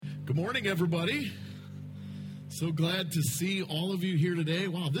Good morning, everybody. So glad to see all of you here today.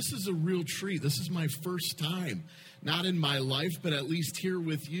 Wow, this is a real treat. This is my first time, not in my life, but at least here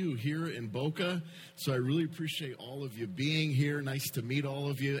with you here in Boca. So I really appreciate all of you being here. Nice to meet all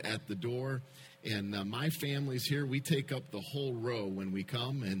of you at the door. And my family's here. We take up the whole row when we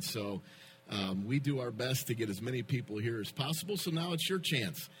come. And so we do our best to get as many people here as possible. So now it's your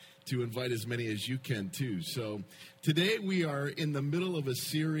chance to invite as many as you can, too. So today we are in the middle of a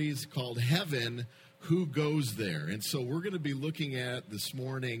series called Heaven, Who Goes There? And so we're going to be looking at this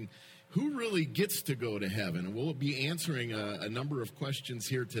morning who really gets to go to heaven. And we'll be answering a number of questions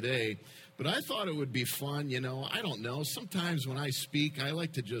here today. But I thought it would be fun. I don't know. Sometimes when I speak, I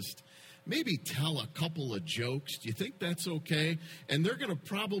like to just maybe tell a couple of jokes. Do you think that's okay? And they're going to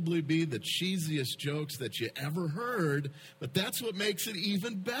probably be the cheesiest jokes that you ever heard, but that's what makes it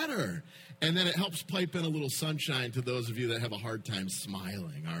even better. And then it helps pipe in a little sunshine to those of you that have a hard time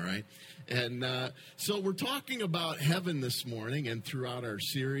smiling, all right? And so we're talking about heaven this morning and throughout our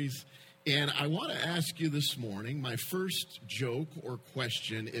series. And I want to ask you this morning, my first joke or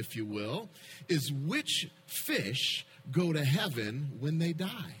question, if you will, is which fish go to heaven when they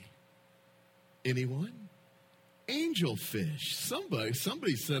die? Anyone? Angelfish.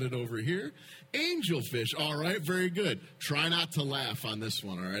 Somebody said it over here. Angelfish. All right, very good. Try not to laugh on this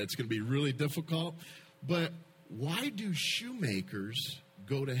one, all right? It's going to be really difficult. But why do shoemakers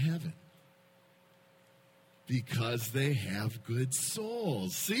go to heaven? Because they have good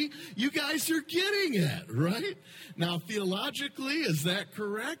souls. See, you guys are getting it, right? Now, theologically, is that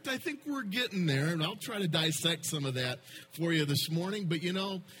correct? I think we're getting there, and I'll try to dissect some of that for you this morning. But,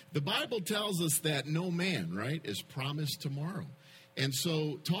 the Bible tells us that no man, right, is promised tomorrow. And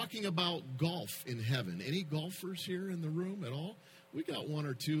so talking about golf in heaven, any golfers here in the room at all? We got one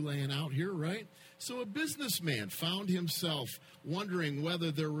or two laying out here, right? So a businessman found himself wondering whether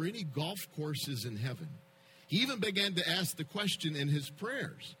there were any golf courses in heaven. He even began to ask the question in his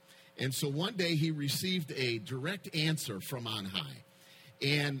prayers. And so one day he received a direct answer from on high.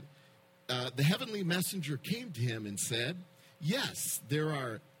 And the heavenly messenger came to him and said, yes, there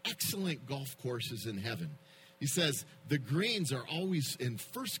are excellent golf courses in heaven. He says, the greens are always in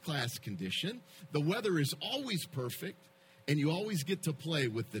first-class condition. The weather is always perfect. And you always get to play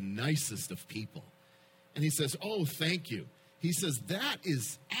with the nicest of people. And he says, oh, thank you. He says, that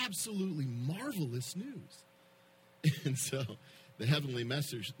is absolutely marvelous news. And so the heavenly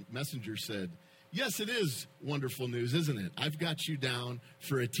messenger said, yes, it is wonderful news, isn't it? I've got you down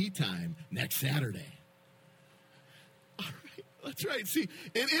for a tea time next Saturday. All right, that's right. See,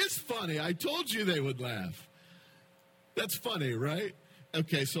 it is funny. I told you they would laugh. That's funny, right?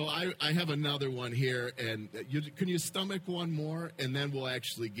 Okay, so I have another one here, and can you stomach one more? And then we'll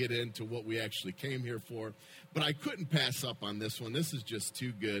actually get into what we actually came here for. But I couldn't pass up on this one. This is just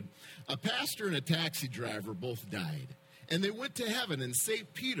too good. A pastor and a taxi driver both died, and they went to heaven, and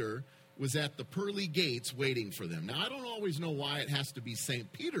St. Peter was at the pearly gates waiting for them. Now, I don't always know why it has to be St.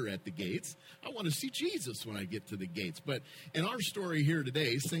 Peter at the gates. I want to see Jesus when I get to the gates. But in our story here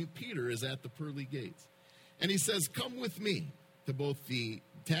today, St. Peter is at the pearly gates, and he says, come with me, to both the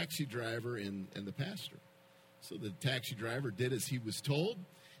taxi driver and the pastor. So the taxi driver did as he was told,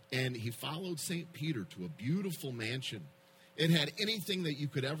 and he followed St. Peter to a beautiful mansion. It had anything that you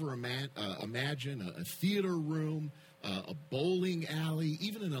could ever imagine, a theater room, a bowling alley,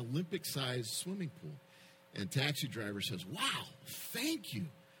 even an Olympic-sized swimming pool. And taxi driver says, wow, thank you.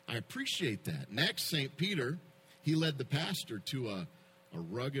 I appreciate that. Next, St. Peter, he led the pastor to a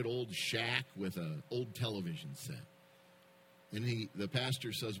rugged old shack with an old television set. And the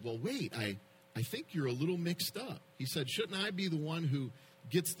pastor says, well, wait, I think you're a little mixed up. He said, shouldn't I be the one who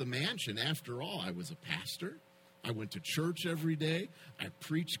gets the mansion? After all, I was a pastor. I went to church every day. I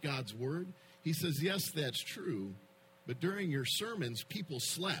preached God's word. He says, yes, that's true. But during your sermons, people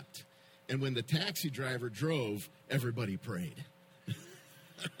slept. And when the taxi driver drove, everybody prayed.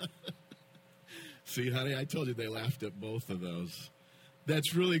 See, honey, I told you they laughed at both of those.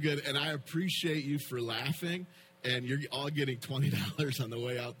 That's really good. And I appreciate you for laughing. And you're all getting $20 on the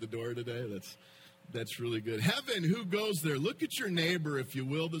way out the door today. That's really good. Heaven, who goes there? Look at your neighbor, if you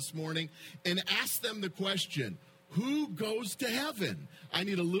will, this morning, and ask them the question, who goes to heaven? I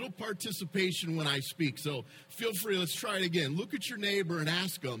need a little participation when I speak, so feel free. Let's try it again. Look at your neighbor and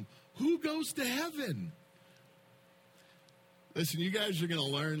ask them, who goes to heaven? Listen, you guys are going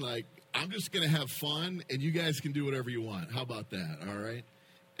to learn, I'm just going to have fun, and you guys can do whatever you want. How about that, all right?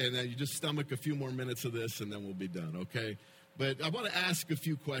 And then you just stomach a few more minutes of this, and then we'll be done, okay? But I want to ask a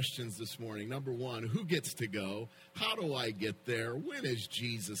few questions this morning. Number one, who gets to go? How do I get there? When is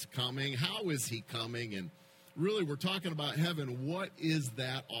Jesus coming? How is he coming? And really, we're talking about heaven. What is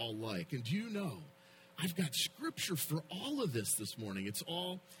that all like? And do you know, I've got scripture for all of this morning. It's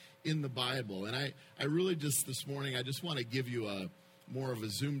all in the Bible. And I really just, this morning, I just want to give you a more of a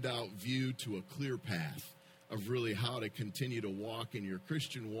zoomed out view to a clear path of really how to continue to walk in your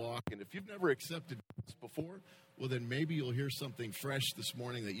Christian walk. And if you've never accepted this before, well, then maybe you'll hear something fresh this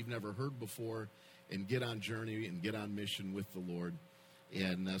morning that you've never heard before and get on journey and get on mission with the Lord.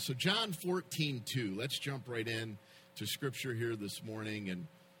 And so John 14:2, let's jump right in to Scripture here this morning. And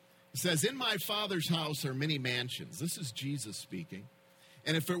it says, "In my Father's house are many mansions." This is Jesus speaking.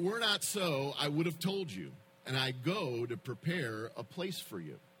 "And if it were not so, I would have told you. And I go to prepare a place for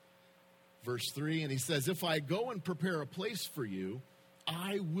you." Verse 3, and he says, "If I go and prepare a place for you,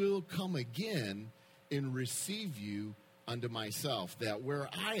 I will come again and receive you unto myself, that where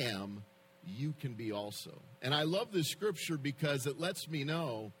I am, you can be also." And I love this scripture because it lets me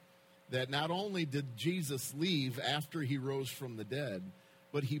know that not only did Jesus leave after he rose from the dead,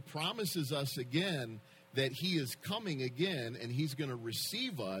 but he promises us again that he is coming again and he's going to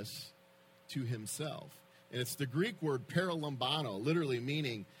receive us to himself. And it's the Greek word paralambano, literally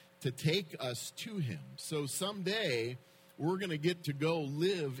meaning to take us to him. So someday we're going to get to go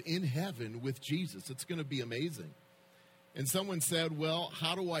live in heaven with Jesus. It's going to be amazing. And someone said, well,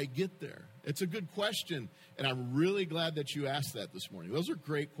 how do I get there? It's a good question, and I'm really glad that you asked that this morning. Those are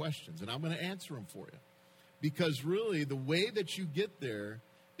great questions, and I'm going to answer them for you. Because really, the way that you get there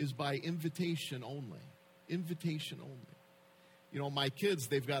is by invitation only. Invitation only. You know, my kids,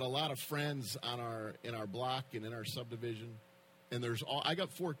 they've got a lot of friends in our block and in our subdivision. And I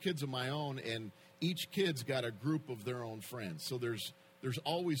got 4 kids of my own, and each kid's got a group of their own friends. So there's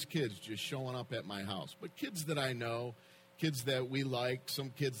always kids just showing up at my house. But kids that I know, kids that we like, some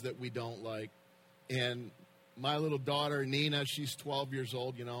kids that we don't like. And my little daughter, Nina, she's 12 years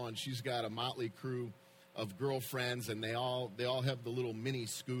old, you know, and she's got a motley crew of girlfriends, and they all have the little mini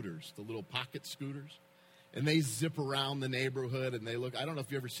scooters, the little pocket scooters. And they zip around the neighborhood, and they look, I don't know if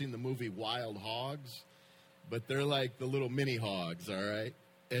you've ever seen the movie Wild Hogs, but they're like the little mini hogs, all right?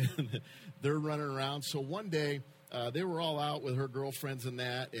 And they're running around. So one day, they were all out with her girlfriends and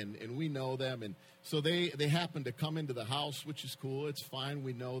that, and we know them. And so they happened to come into the house, which is cool. It's fine.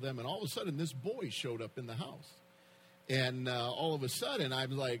 We know them. And all of a sudden, this boy showed up in the house. And all of a sudden, I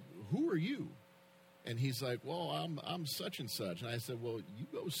was like, who are you? And he's like, well, I'm such and such. And I said, well, you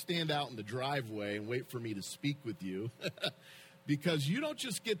go stand out in the driveway and wait for me to speak with you because you don't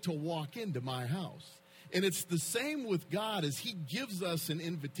just get to walk into my house. And it's the same with God as he gives us an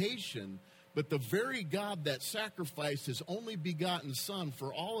invitation, but the very God that sacrificed his only begotten son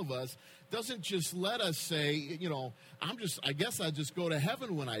for all of us doesn't just let us say, you know, I guess I just go to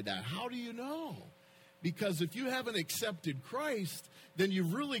heaven when I die. How do you know? Because if you haven't accepted Christ, then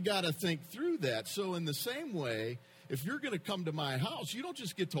you've really got to think through that. So in the same way, if you're going to come to my house, you don't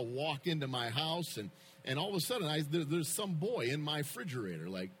just get to walk into my house and all of a sudden there's some boy in my refrigerator.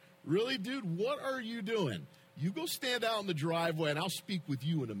 Like, really, dude, what are you doing? You go stand out in the driveway and I'll speak with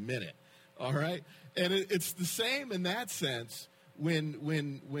you in a minute. All right? And it's the same in that sense. When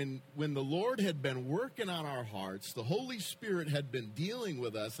the Lord had been working on our hearts, the Holy Spirit had been dealing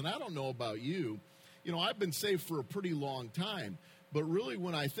with us, and I don't know about you, you know, I've been saved for a pretty long time, but really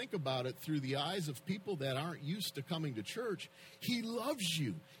when I think about it through the eyes of people that aren't used to coming to church, he loves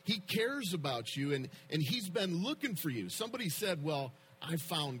you. He cares about you, and he's been looking for you. Somebody said, well, I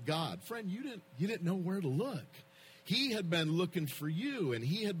found God. Friend, you didn't know where to look. He had been looking for you, and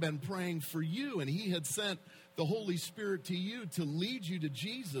he had been praying for you, and he had sent the Holy Spirit to you to lead you to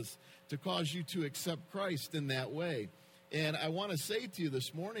Jesus, to cause you to accept Christ in that way. And I want to say to you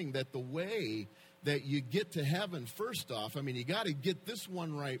this morning that the way that you get to heaven, first off, I mean, you got to get this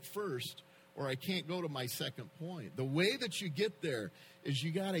one right first, or I can't go to my second point. The way that you get there is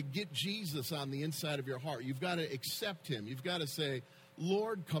you got to get Jesus on the inside of your heart. You've got to accept him. You've got to say,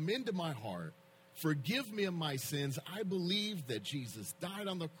 Lord, come into my heart. Forgive me of my sins. I believe that Jesus died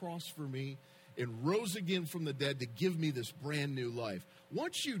on the cross for me and rose again from the dead to give me this brand new life.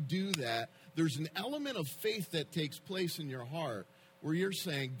 Once you do that, there's an element of faith that takes place in your heart where you're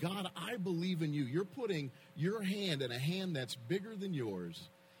saying, God, I believe in you. You're putting your hand in a hand that's bigger than yours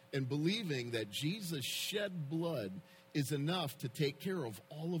and believing that Jesus' shed blood is enough to take care of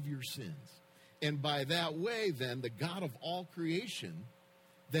all of your sins. And by that way, then, the God of all creation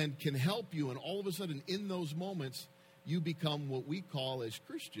then can help you. And all of a sudden, in those moments, you become what we call as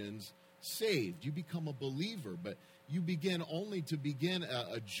Christians saved. You become a believer, but you begin only to begin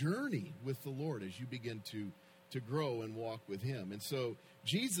a journey with the Lord as you begin to grow and walk with him. And so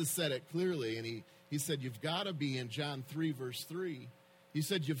Jesus said it clearly, and he said, you've got to be, in John 3, verse 3, he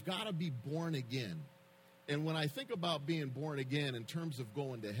said, you've got to be born again. And when I think about being born again in terms of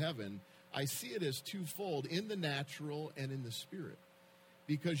going to heaven, I see it as twofold, in the natural and in the spirit.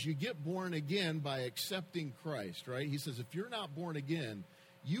 Because you get born again by accepting Christ, right? He says, if you're not born again,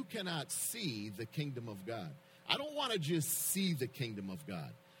 you cannot see the kingdom of God. I don't want to just see the kingdom of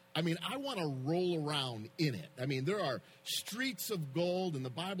God. I mean, I want to roll around in it. I mean, there are streets of gold, and the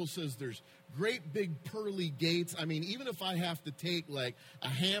Bible says there's great big pearly gates. I mean, even if I have to take like a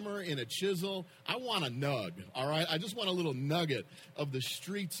hammer and a chisel, I want a nug, all right? I just want a little nugget of the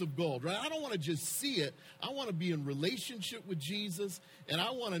streets of gold, right? I don't want to just see it. I want to be in relationship with Jesus, and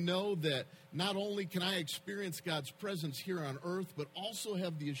I want to know that not only can I experience God's presence here on earth, but also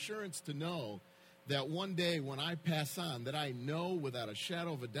have the assurance to know that one day when I pass on, that I know without a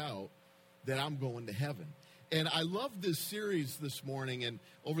shadow of a doubt that I'm going to heaven. And I love this series this morning and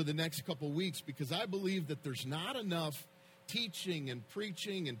over the next couple weeks because I believe that there's not enough teaching and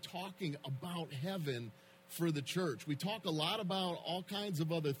preaching and talking about heaven for the church. We talk a lot about all kinds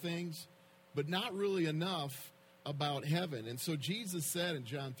of other things, but not really enough about heaven. And so Jesus said in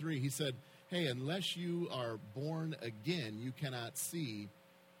John 3, he said, hey, unless you are born again, you cannot see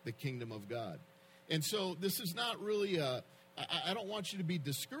the kingdom of God. And so this is not really I don't want you to be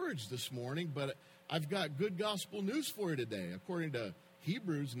discouraged this morning, but I've got good gospel news for you today. According to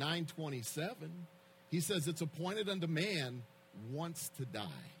Hebrews 9:27, he says it's appointed unto man once to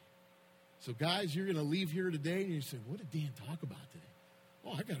die. So guys, you're going to leave here today and you say, what did Dan talk about today?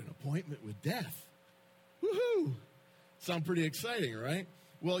 Oh, I got an appointment with death. Woohoo! Sound pretty exciting, right?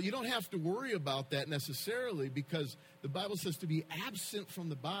 Well, you don't have to worry about that necessarily because the Bible says to be absent from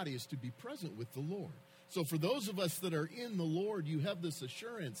the body is to be present with the Lord. So for those of us that are in the Lord, you have this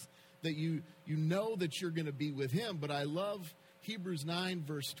assurance that you know that you're going to be with him. But I love Hebrews 9,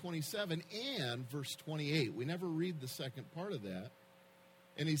 verse 27 and verse 28. We never read the second part of that.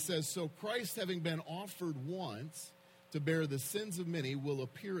 And he says, so Christ, having been offered once to bear the sins of many, will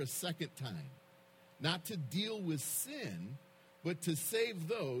appear a second time, not to deal with sin, but to save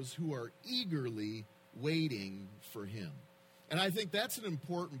those who are eagerly waiting for him. And I think that's an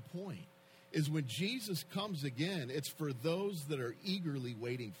important point, is when Jesus comes again, it's for those that are eagerly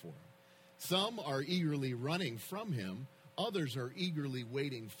waiting for him. Some are eagerly running from him. Others are eagerly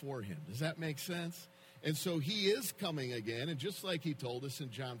waiting for him. Does that make sense? And so he is coming again. And just like he told us in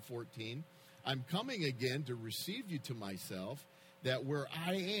John 14, I'm coming again to receive you to myself, that where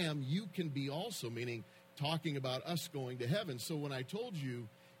I am, you can be also, meaning talking about us going to heaven. So when I told you,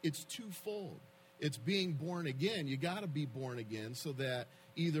 it's twofold. It's being born again. You got to be born again so that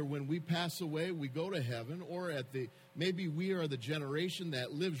either when we pass away, we go to heaven, or maybe we are the generation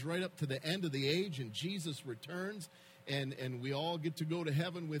that lives right up to the end of the age and Jesus returns and we all get to go to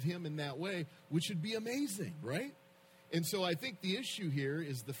heaven with him in that way, which would be amazing, right? And so I think the issue here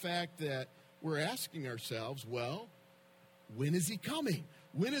is the fact that we're asking ourselves, well, when is he coming?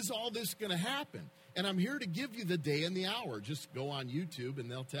 When is all this going to happen? And I'm here to give you the day and the hour. Just go on YouTube and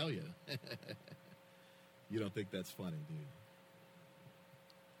they'll tell you. You don't think that's funny, do you?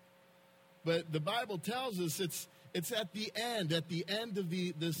 But the Bible tells us it's at the end of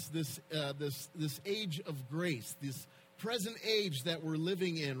this age of grace, this present age that we're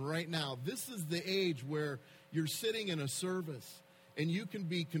living in right now. This is the age where you're sitting in a service and you can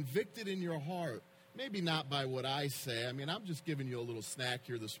be convicted in your heart. Maybe not by what I say. I mean, I'm just giving you a little snack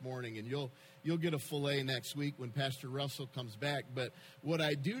here this morning, and you'll get a filet next week when Pastor Russell comes back. But what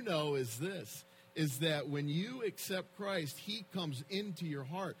I do know is this, is that when you accept Christ, he comes into your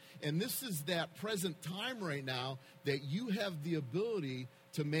heart. And this is that present time right now that you have the ability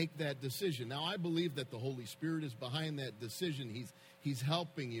to make that decision. Now, I believe that the Holy Spirit is behind that decision. He's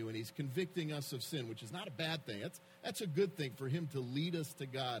helping you, and he's convicting us of sin, which is not a bad thing. That's a good thing for him to lead us to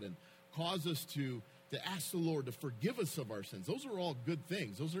God and cause us to ask the Lord to forgive us of our sins. Those are all good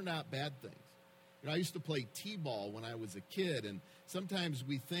things. Those are not bad things. You know, I used to play t-ball when I was a kid, and sometimes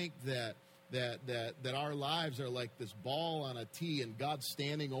we think that our lives are like this ball on a tee and God's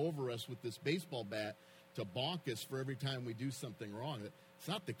standing over us with this baseball bat to bonk us for every time we do something wrong. It's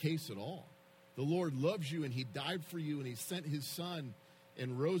not the case at all. The Lord loves you, and he died for you, and he sent his son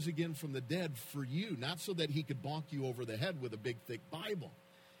and rose again from the dead for you, not so that he could bonk you over the head with a big, thick Bible.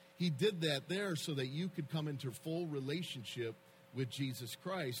 He did that there so that you could come into full relationship with Jesus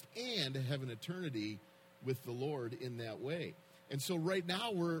Christ and have an eternity with the Lord in that way. And so right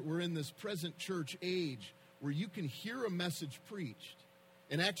now we're in this present church age where you can hear a message preached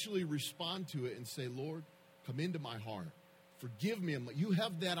and actually respond to it and say, Lord, come into my heart. Forgive me. You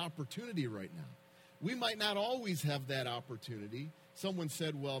have that opportunity right now. We might not always have that opportunity. Someone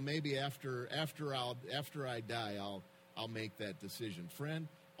said, well, maybe after I die, I'll make that decision. Friend,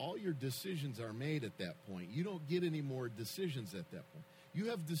 all your decisions are made at that point. You don't get any more decisions at that point. You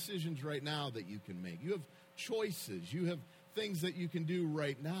have decisions right now that you can make. You have choices. You have things that you can do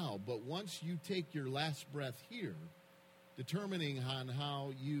right now. But once you take your last breath here, determining on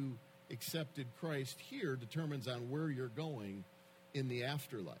how you accepted Christ here determines on where you're going in the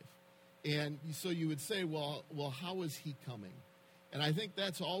afterlife. And so you would say, well, how is he coming? And I think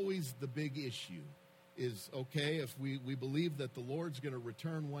that's always the big issue is, okay, if we believe that the Lord's going to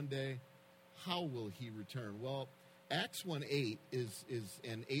return one day, how will he return? Well, Acts 1:8 is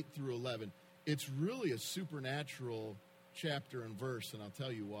and 8 through 11, it's really a supernatural chapter and verse, and I'll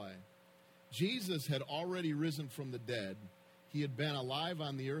tell you why. Jesus had already risen from the dead. He had been alive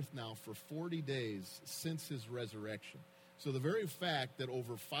on the earth now for 40 days since his resurrection. So the very fact that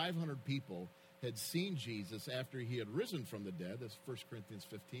over 500 people had seen Jesus after he had risen from the dead, as 1 Corinthians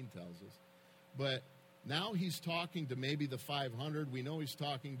 15 tells us. But now he's talking to maybe the 500. We know he's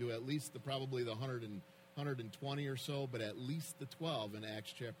talking to at least probably the 120 or so, but at least the 12 in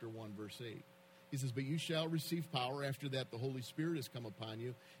Acts chapter 1, verse 8. He says, but you shall receive power. After that, the Holy Spirit has come upon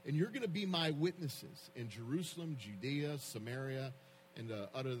you, and you're going to be my witnesses in Jerusalem, Judea, Samaria, and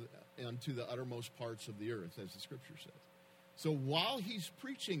unto the uttermost parts of the earth, as the Scripture says. So while he's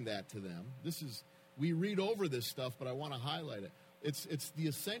preaching that to them, we read over this stuff, but I want to highlight it. It's the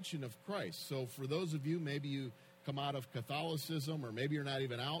ascension of Christ. So for those of you, maybe you come out of Catholicism, or maybe you're not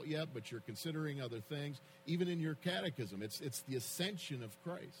even out yet, but you're considering other things, even in your catechism, it's the ascension of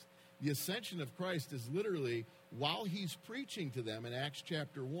Christ. The ascension of Christ is literally, while he's preaching to them in Acts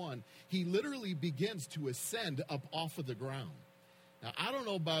chapter 1, he literally begins to ascend up off of the ground. Now, I don't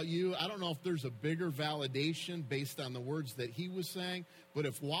know about you. I don't know if there's a bigger validation based on the words that he was saying, but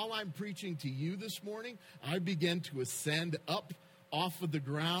if while I'm preaching to you this morning, I begin to ascend up off of the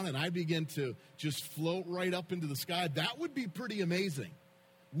ground and I begin to just float right up into the sky, that would be pretty amazing.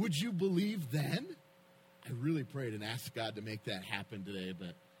 Would you believe then? I really prayed and asked God to make that happen today,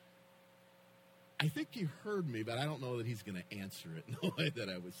 but I think he heard me, but I don't know that he's going to answer it in the way that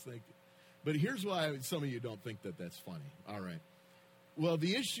I was thinking. But here's why some of you don't think that that's funny. All right. Well,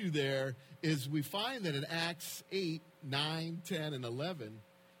 the issue there is we find that in Acts 8, 9, 10, and 11,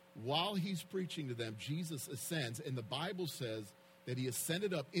 while he's preaching to them, Jesus ascends, and the Bible says that he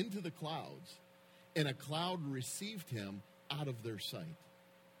ascended up into the clouds, and a cloud received him out of their sight.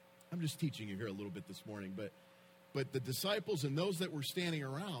 I'm just teaching you here a little bit this morning, but the disciples and those that were standing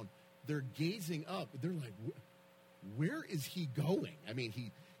around, they're gazing up. They're like, where is he going? I mean,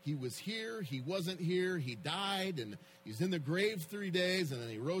 he was here, he wasn't here, he died, and he's in the grave 3 days, and then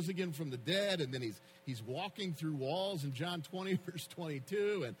he rose again from the dead, and then he's walking through walls in John 20, verse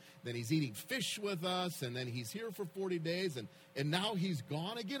 22, and then he's eating fish with us, and then he's here for 40 days, and now he's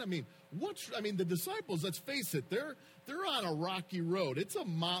gone again. I mean, the disciples, let's face it, they're on a rocky road. It's a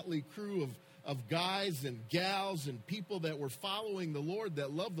motley crew of guys and gals and people that were following the Lord,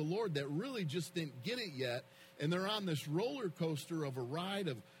 that love the Lord, that really just didn't get it yet. And they're on this roller coaster of a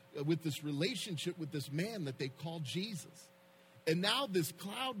ride with this relationship with this man that they call Jesus. And now this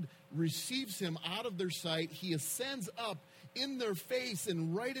cloud receives him out of their sight. He ascends up in their face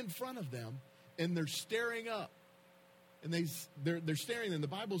and right in front of them, and they're staring up. And they're staring, and the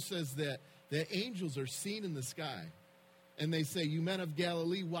Bible says that angels are seen in the sky. And they say, you men of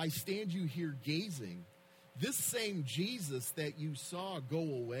Galilee, why stand you here gazing? This same Jesus that you saw go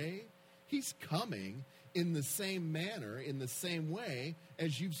away, he's coming in the same manner, in the same way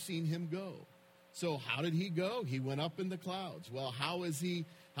as you've seen him go. So how did he go? He went up in the clouds. Well, how is he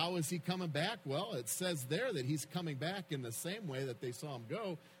coming back? Well, it says there that he's coming back in the same way that they saw him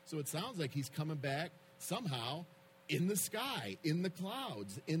go. So it sounds like he's coming back somehow in the sky, in the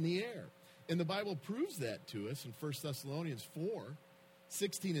clouds, in the air. And the Bible proves that to us in 1 Thessalonians 4,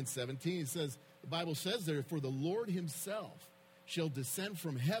 16 and 17. The Bible says there, for the Lord himself shall descend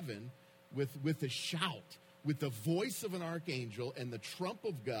from heaven with a shout, with the voice of an archangel and the trump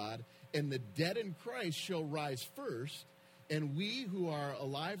of God, and the dead in Christ shall rise first, and we who are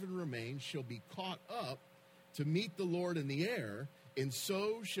alive and remain shall be caught up to meet the Lord in the air, and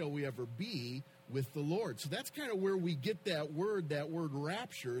so shall we ever be with the Lord. So that's kind of where we get that word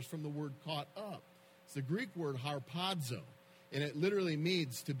rapture is from the word caught up. It's the Greek word harpazo, and it literally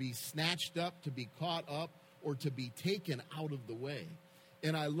means to be snatched up, to be caught up, or to be taken out of the way.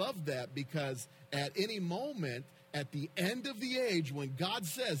 And I love that because at any moment, at the end of the age, when God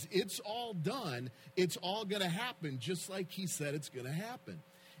says it's all done, it's all going to happen just like he said it's going to happen.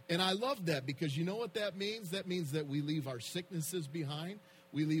 And I love that because you know what that means? That means that we leave our sicknesses behind.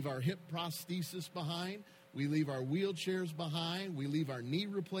 We leave our hip prosthesis behind. We leave our wheelchairs behind. We leave our knee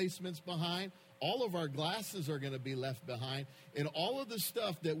replacements behind. All of our glasses are going to be left behind. And all of the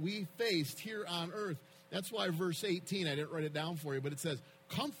stuff that we faced here on earth. That's why verse 18, I didn't write it down for you, but it says,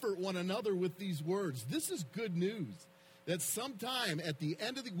 comfort one another with these words. This is good news. That sometime at the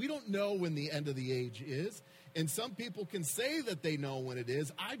end of we don't know when the end of the age is. And some people can say that they know when it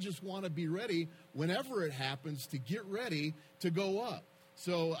is. I just want to be ready whenever it happens to get ready to go up.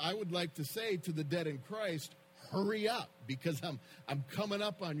 So I would like to say to the dead in Christ, hurry up, because I'm coming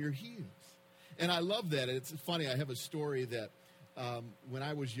up on your heels. And I love that. It's funny, I have a story that when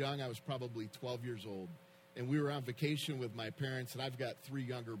I was young, I was probably 12 years old. And we were on vacation with my parents, and I've got 3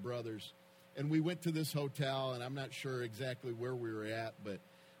 younger brothers. And we went to this hotel, and I'm not sure exactly where we were at, but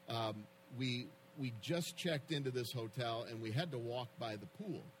we just checked into this hotel, and we had to walk by the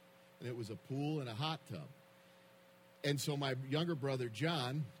pool. And it was a pool and a hot tub. And so my younger brother,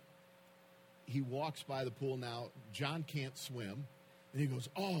 John, he walks by the pool. Now, John can't swim. And he goes,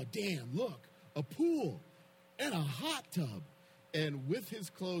 oh, Dan, look, a pool and a hot tub. And with his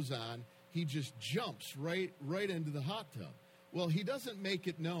clothes on, he just jumps right into the hot tub. Well, he doesn't make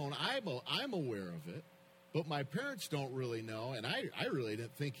it known. I'm aware of it, but my parents don't really know, and I really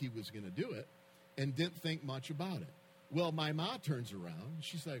didn't think he was going to do it and didn't think much about it. Well, my mom turns around.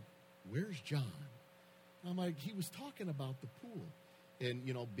 She's like, where's John? I'm like, he was talking about the pool. And,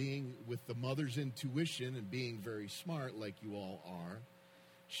 you know, being with the mother's intuition and being very smart like you all are,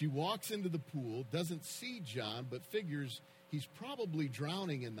 she walks into the pool, doesn't see John, but figures he's probably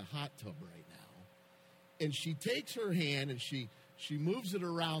drowning in the hot tub right now. And she takes her hand and she moves it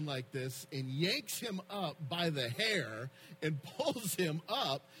around like this and yanks him up by the hair and pulls him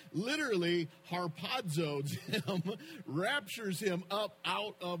up, literally harpazoes him, raptures him up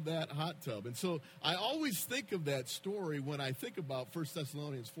out of that hot tub. And so I always think of that story when I think about 1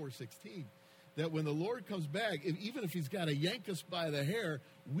 Thessalonians 4:16, that when the Lord comes back, even if he's got to yank us by the hair,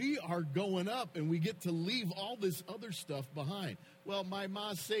 we are going up and we get to leave all this other stuff behind. Well, my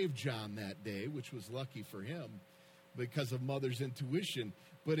mom saved John that day, which was lucky for him because of mother's intuition.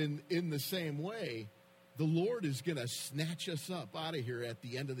 But in the same way, the Lord is going to snatch us up out of here at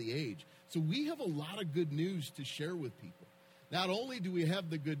the end of the age. So we have a lot of good news to share with people. Not only do we have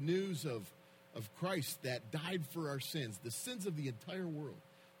the good news of Christ that died for our sins, the sins of the entire world.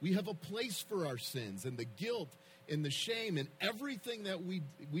 We have a place for our sins and the guilt and the shame and everything that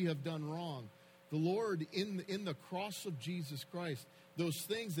we have done wrong. The Lord, in the cross of Jesus Christ, those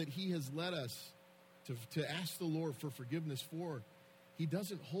things that he has led us to ask the Lord for forgiveness for, he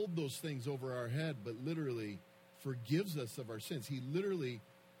doesn't hold those things over our head, but literally forgives us of our sins. He literally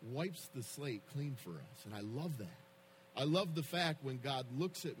wipes the slate clean for us, and I love that. I love the fact when God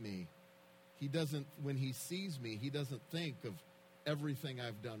looks at me, when he sees me, he doesn't think of everything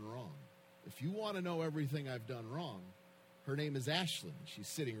I've done wrong. If you want to know everything I've done wrong, her name is Ashlyn. She's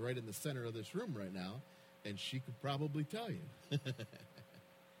sitting right in the center of this room right now, and she could probably tell you.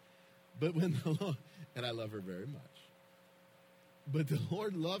 But when the Lord, and I love her very much, but the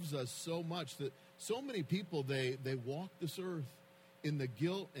Lord loves us so much that so many people, they walk this earth in the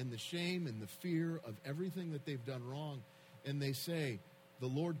guilt and the shame and the fear of everything that they've done wrong, and they say, the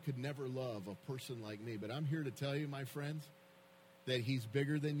Lord could never love a person like me. But I'm here to tell you, my friends, that he's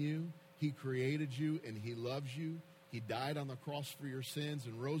bigger than you. He created you, and he loves you. He died on the cross for your sins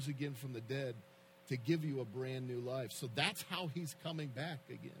and rose again from the dead to give you a brand new life. So that's how he's coming back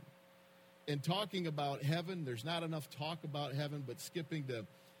again. And talking about heaven, there's not enough talk about heaven, but skipping to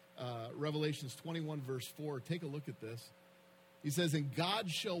Revelations 21, verse 4, take a look at this. He says, and God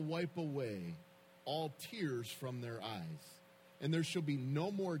shall wipe away all tears from their eyes, and there shall be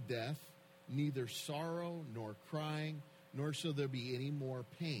no more death, neither sorrow nor crying, nor shall there be any more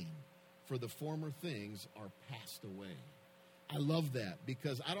pain, for the former things are passed away. I love that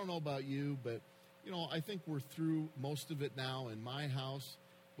because I don't know about you, but, you know, I think we're through most of it now in my house.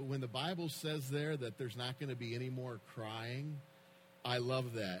 But when the Bible says there that there's not going to be any more crying, I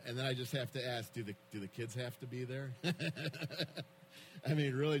love that. And then I just have to ask, do the kids have to be there? I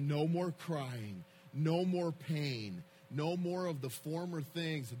mean, really, no more crying, no more pain, no more of the former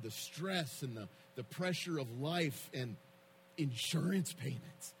things and the stress and the pressure of life and insurance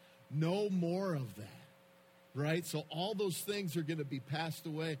payments. No more of that, right? So all those things are going to be passed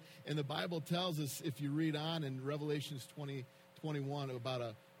away. And the Bible tells us, if you read on in Revelations 20:21, about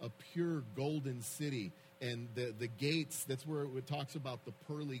a pure golden city. And the gates, that's where it talks about the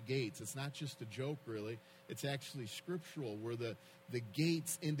pearly gates. It's not just a joke, really. It's actually scriptural, where the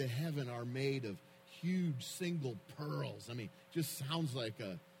gates into heaven are made of huge single pearls. I mean, just sounds like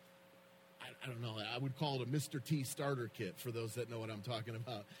I don't know, I would call it a Mr. T starter kit for those that know what I'm talking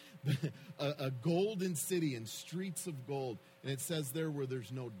about. a golden city and streets of gold. And it says there where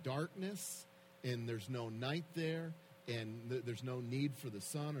there's no darkness and there's no night there, and there's no need for the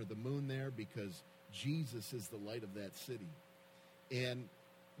sun or the moon there because Jesus is the light of that city. And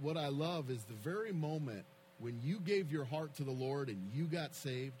what I love is the very moment when you gave your heart to the Lord and you got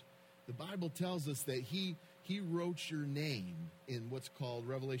saved, the Bible tells us that he wrote your name in what's called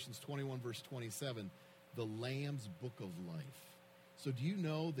Revelations 21, verse 27, the Lamb's Book of Life. So do you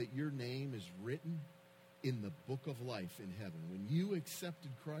know that your name is written in the Book of Life in heaven? When you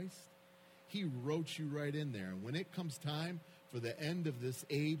accepted Christ, he wrote you right in there. And when it comes time for the end of this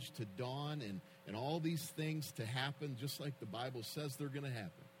age to dawn and all these things to happen, just like the Bible says they're going to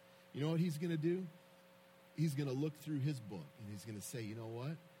happen, you know what he's going to do? He's going to look through his book, and he's going to say, you know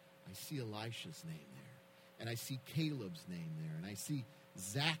what? I see Elisha's name there, and I see Caleb's name there, and I see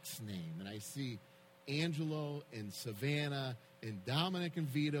Zach's name, and I see Angelo and Savannah and Dominic and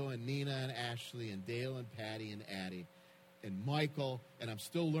Vito and Nina and Ashley and Dale and Patty and Addie and Michael, and I'm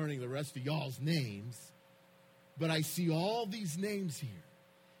still learning the rest of y'all's names, but I see all these names here.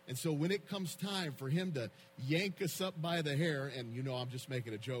 And so when it comes time for him to yank us up by the hair, and you know I'm just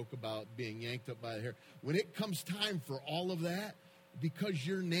making a joke about being yanked up by the hair, when it comes time for all of that, because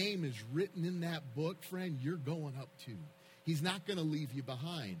your name is written in that book, friend, you're going up too. He's not going to leave you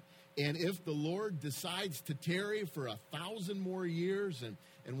behind. And if the Lord decides to tarry for 1,000 more years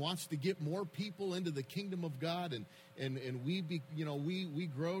and wants to get more people into the kingdom of God, and we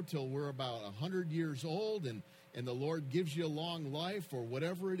grow till we're about 100 years old, and the Lord gives you a long life or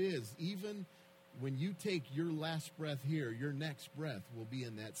whatever it is, even when you take your last breath here, your next breath will be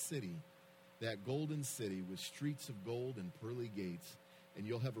in that city, that golden city with streets of gold and pearly gates, and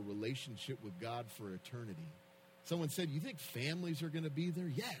you'll have a relationship with God for eternity. Someone said, you think families are going to be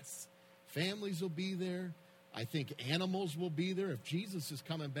there? Yes, families will be there. I think animals will be there. If Jesus is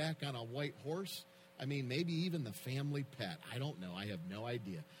coming back on a white horse, I mean, maybe even the family pet. I don't know. I have no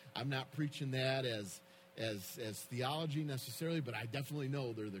idea. I'm not preaching that as theology necessarily, but I definitely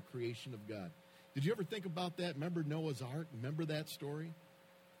know they're the creation of God. Did you ever think about that? Remember Noah's Ark? Remember that story?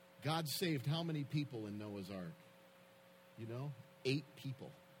 God saved how many people in Noah's Ark? 8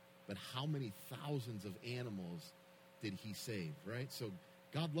 people. But how many thousands of animals did he save, right? So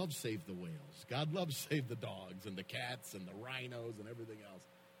God loves save the whales. God loves save the dogs and the cats and the rhinos and everything else.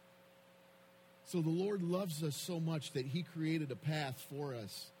 So the Lord loves us so much that he created a path for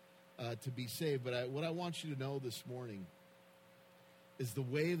us to be saved. But what I want you to know this morning is the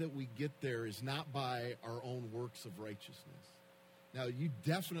way that we get there is not by our own works of righteousness. Now, you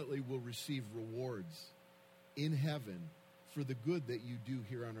definitely will receive rewards in heaven for the good that you do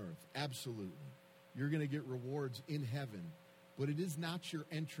here on earth. Absolutely. You're going to get rewards in heaven, but it is not your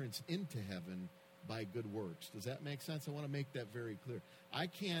entrance into heaven by good works. Does that make sense? I want to make that very clear. I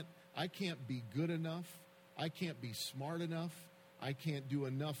can't be good enough. I can't be smart enough. I can't do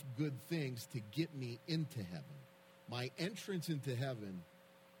enough good things to get me into heaven. My entrance into heaven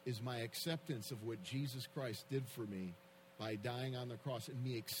is my acceptance of what Jesus Christ did for me by dying on the cross and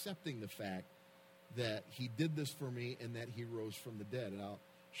me accepting the fact that he did this for me and that he rose from the dead. And I'll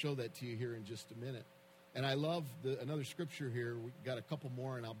show that to you here in just a minute. And I love another scripture here. We've got a couple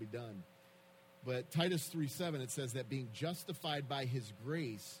more and I'll be done. But Titus 3:7, it says that being justified by his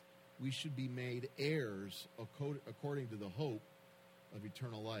grace, we should be made heirs according to the hope of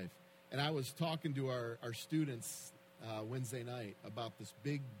eternal life. And I was talking to our students Wednesday night about this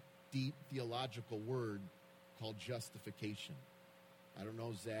big, deep theological word called justification. I don't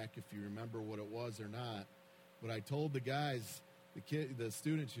know, Zach, if you remember what it was or not, but I told the guys, the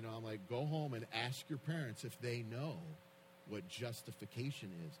students, I'm like, go home and ask your parents if they know what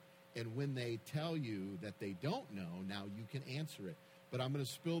justification is. And when they tell you that they don't know, now you can answer it. But I'm going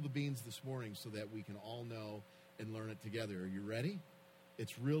to spill the beans this morning so that we can all know and learn it together. Are you ready?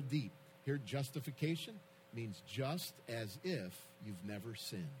 It's real deep. Here, justification means just as if you've never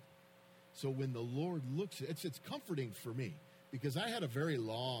sinned. So when the Lord looks at it, it's comforting for me because I had a very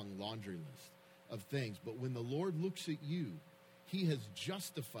long laundry list of things. But when the Lord looks at you, he has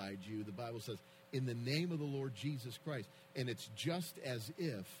justified you, the Bible says, in the name of the Lord Jesus Christ. And it's just as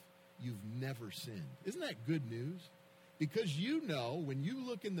if you've never sinned. Isn't that good news? Because when you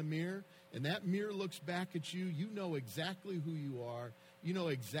look in the mirror and that mirror looks back at you, you know exactly who you are. You know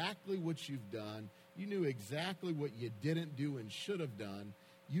exactly what you've done. You knew exactly what you didn't do and should have done.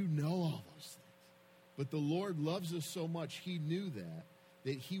 You know all those things. But the Lord loves us so much, he knew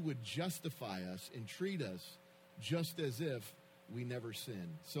that he would justify us and treat us just as if we never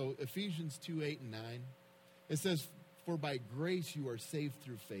sinned. So Ephesians 2:8-9, it says, for by grace you are saved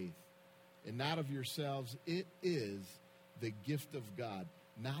through faith, and not of yourselves. It is the gift of God,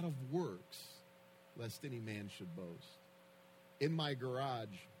 not of works, lest any man should boast. In my garage,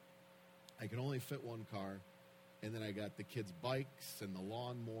 I can only fit one car. And then I got the kids' bikes and the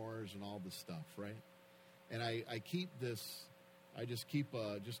lawnmowers and all the stuff, right? And I keep this, I just keep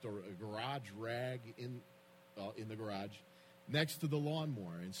just a garage rag in the garage next to the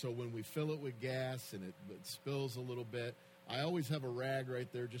lawnmower. And so when we fill it with gas and it spills a little bit, I always have a rag right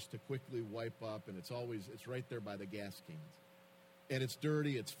there just to quickly wipe up, and it's right there by the gas cans. And it's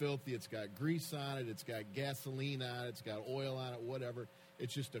dirty, it's filthy, it's got grease on it, it's got gasoline on it, it's got oil on it, whatever.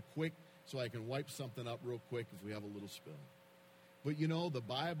 It's just a quick, so I can wipe something up real quick if we have a little spill. But you know, the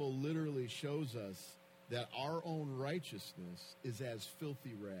Bible literally shows us that our own righteousness is as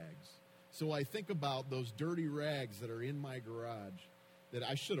filthy rags. So I think about those dirty rags that are in my garage that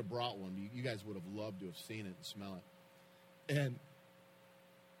I should have brought one. You guys would have loved to have seen it and smell it. And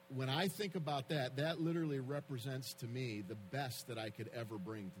when I think about that, that literally represents to me the best that I could ever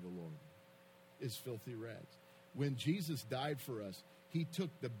bring to the Lord is filthy rags. When Jesus died for us, he took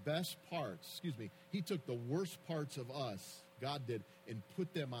the best parts, he took the worst parts of us, God did, and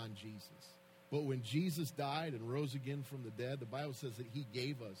put them on Jesus. But when Jesus died and rose again from the dead, the Bible says that he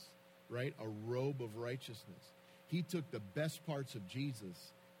gave us, right, a robe of righteousness. He took the best parts of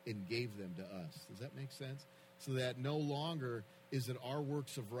Jesus and gave them to us. Does that make sense? So that no longer is it our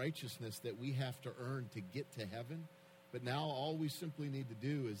works of righteousness that we have to earn to get to heaven, but now all we simply need to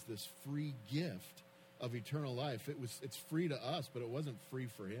do is this free gift of eternal life. It's free to us, but it wasn't free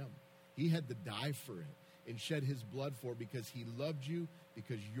for him. He had to die for it and shed his blood for it because he loved you,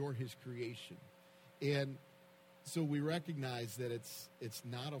 because you're his creation. And so we recognize that it's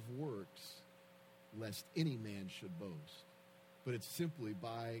not of works, lest any man should boast, but it's simply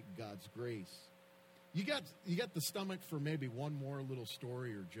by God's grace. You got the stomach for maybe one more little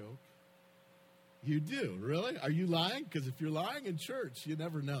story or joke? You do, really? Are you lying? Because if you're lying in church, you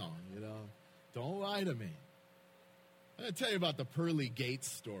never know, Don't lie to me. I'm going to tell you about the pearly gates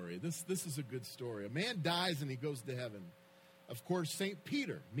story. This is a good story. A man dies and he goes to heaven. Of course, St.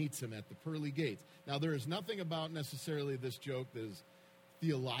 Peter meets him at the pearly gates. Now, there is nothing about necessarily this joke that is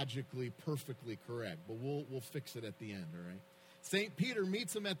theologically perfectly correct, but we'll fix it at the end, all right? St. Peter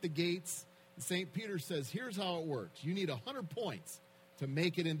meets him at the gates. St. Peter says, here's how it works. You need 100 points to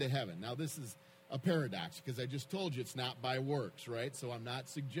make it into heaven. Now, this is a paradox because I just told you it's not by works, right? So I'm not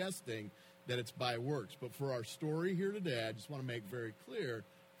suggesting that it's by works. But for our story here today, I just want to make very clear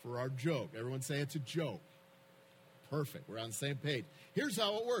for our joke. Everyone say it's a joke. Perfect. We're on the same page. Here's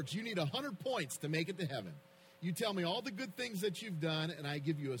how it works. You need 100 points to make it to heaven. You tell me all the good things that you've done, and I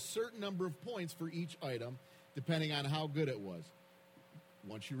give you a certain number of points for each item, depending on how good it was.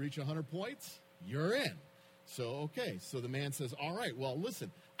 Once you reach 100 points, you're in. So the man says, all right, well,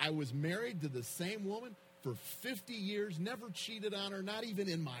 listen, I was married to the same woman for 50 years, never cheated on her, not even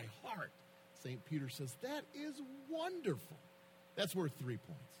in my heart. St. Peter says, that is wonderful. That's worth 3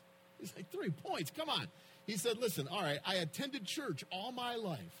 points. He's like, 3 points? Come on. He said, listen, all right, I attended church all my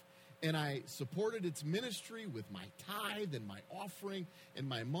life, and I supported its ministry with my tithe and my offering and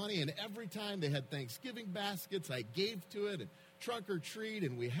my money, and every time they had Thanksgiving baskets, I gave to it, and trunk or treat,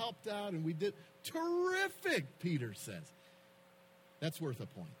 and we helped out, and we did. Terrific, Peter says. That's worth a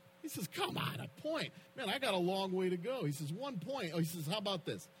point. He says, come on, a point. Man, I got a long way to go. He says, 1 point. Oh, he says, how about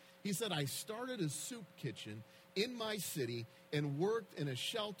this? He said, I started a soup kitchen in my city and worked in a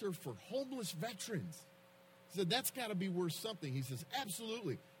shelter for homeless veterans. He said, that's got to be worth something. He says,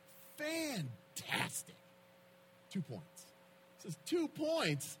 absolutely. Fantastic. 2 points. He says, 2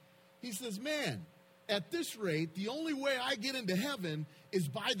 points? He says, man, at this rate, the only way I get into heaven is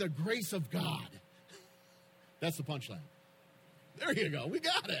by the grace of God. That's the punchline. There you go. We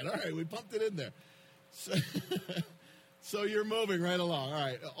got it. All right, we pumped it in there. So you're moving right along. All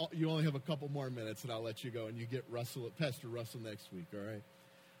right, you only have a couple more minutes, and I'll let you go, and you get Pastor Russell next week, all right?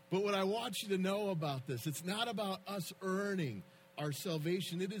 But what I want you to know about this, it's not about us earning our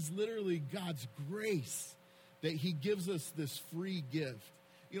salvation. It is literally God's grace that he gives us this free gift.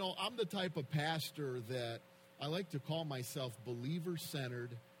 I'm the type of pastor that I like to call myself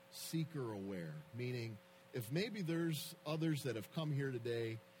believer-centered, seeker-aware, meaning if maybe there's others that have come here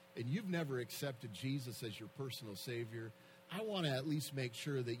today and you've never accepted Jesus as your personal Savior, I want to at least make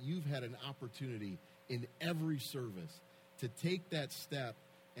sure that you've had an opportunity in every service to take that step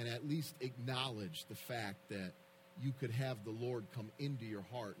and at least acknowledge the fact that you could have the Lord come into your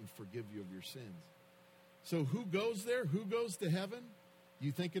heart and forgive you of your sins. So who goes there? Who goes to heaven?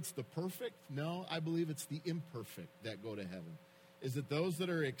 You think it's the perfect? No, I believe it's the imperfect that go to heaven. Is it those that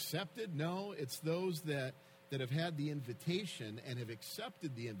are accepted? No, it's those that have had the invitation and have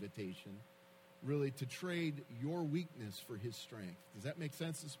accepted the invitation, really, to trade your weakness for his strength. Does that make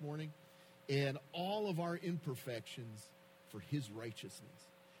sense this morning? And all of our imperfections for his righteousness.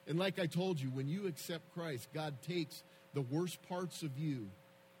 And like I told you, when you accept Christ, God takes the worst parts of you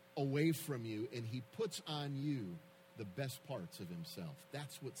away from you, and he puts on you the best parts of himself.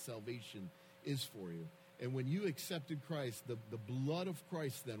 That's what salvation is for you. And when you accepted Christ, the blood of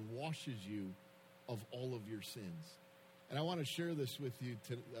Christ then washes you of all of your sins. And I want to share this with you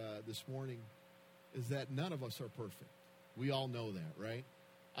this morning, is that none of us are perfect. We all know that, right?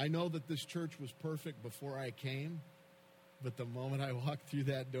 I know that this church was perfect before I came, but the moment I walked through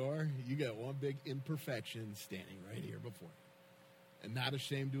that door, you got one big imperfection standing right here before you. And not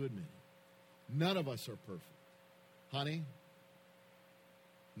ashamed to admit it. None of us are perfect. Honey,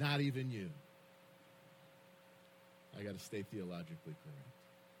 not even you. I got to stay theologically correct.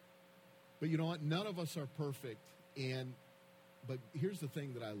 But you know what? None of us are perfect. But here's the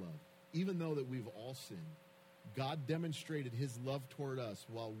thing that I love. Even though that we've all sinned, God demonstrated his love toward us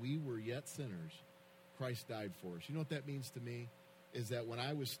while we were yet sinners. Christ died for us. You know what that means to me? Is that when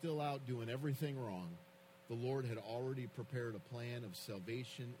I was still out doing everything wrong, the Lord had already prepared a plan of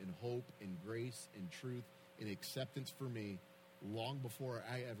salvation and hope and grace and truth and acceptance for me long before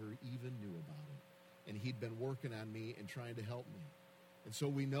I ever even knew about it. And he'd been working on me and trying to help me. And so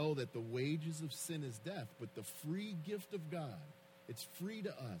we know that the wages of sin is death, but the free gift of God, it's free to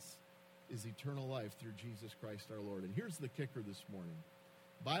us, is eternal life through Jesus Christ our Lord. And here's the kicker this morning.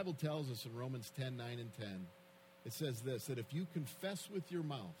 The Bible tells us in Romans 10, 9 and 10, it says this, that if you confess with your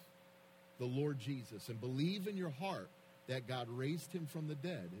mouth the Lord Jesus and believe in your heart that God raised him from the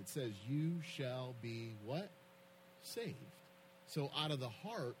dead, it says you shall be what? Saved. So out of the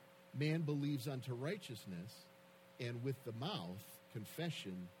heart, man believes unto righteousness, and with the mouth,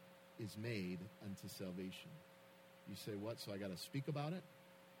 confession is made unto salvation. You say, what? So I got to speak about it?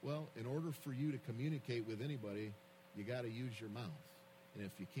 Well, in order for you to communicate with anybody, you got to use your mouth. And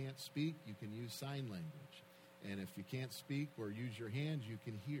if you can't speak, you can use sign language. And if you can't speak or use your hands, you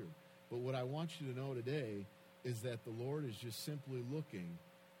can hear. But what I want you to know today is that the Lord is just simply looking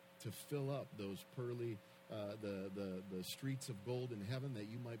to fill up those pearly, the streets of gold in heaven, that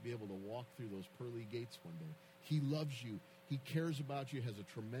you might be able to walk through those pearly gates one day. He loves you. He cares about you, has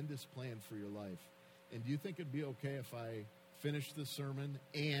a tremendous plan for your life. And do you think it'd be okay if I finish this sermon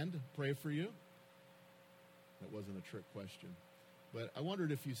and pray for you? That wasn't a trick question. But I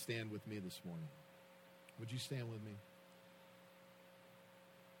wondered if you stand with me this morning. Would you stand with me?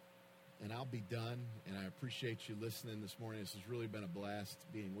 And I'll be done, and I appreciate you listening this morning. This has really been a blast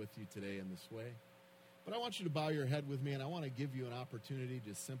being with you today in this way. But I want you to bow your head with me, and I want to give you an opportunity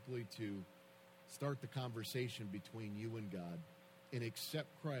just simply to start the conversation between you and God and accept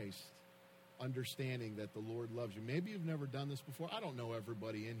Christ, understanding that the Lord loves you. Maybe you've never done this before. I don't know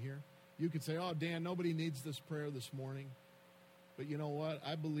everybody in here. You could say, oh, Dan, nobody needs this prayer this morning. But you know what?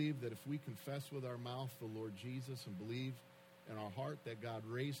 I believe that if we confess with our mouth the Lord Jesus and believe in our heart that God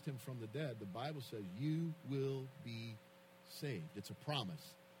raised him from the dead, the Bible says you will be saved. It's a promise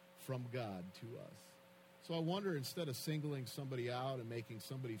from God to us. So I wonder, instead of singling somebody out and making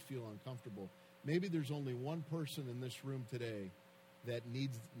somebody feel uncomfortable, maybe there's only one person in this room today that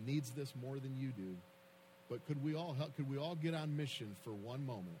needs this more than you do. But could we all help? Could we all get on mission for one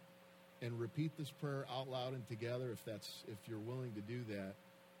moment and repeat this prayer out loud and together, if you're willing to do that?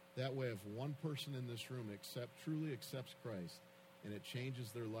 That way, if one person in this room truly accepts Christ and it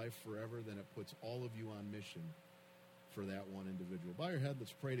changes their life forever, then it puts all of you on mission for that one individual. Bow your head.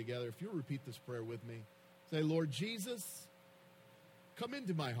 Let's pray together. If you'll repeat this prayer with me, say, Lord Jesus, come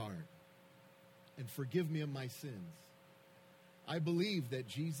into my heart and forgive me of my sins. I believe that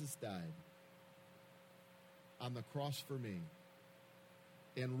Jesus died on the cross for me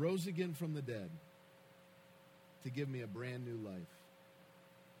and rose again from the dead to give me a brand new life.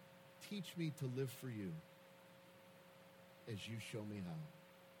 Teach me to live for you as you show me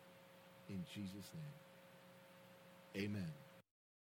how. In Jesus' name, amen.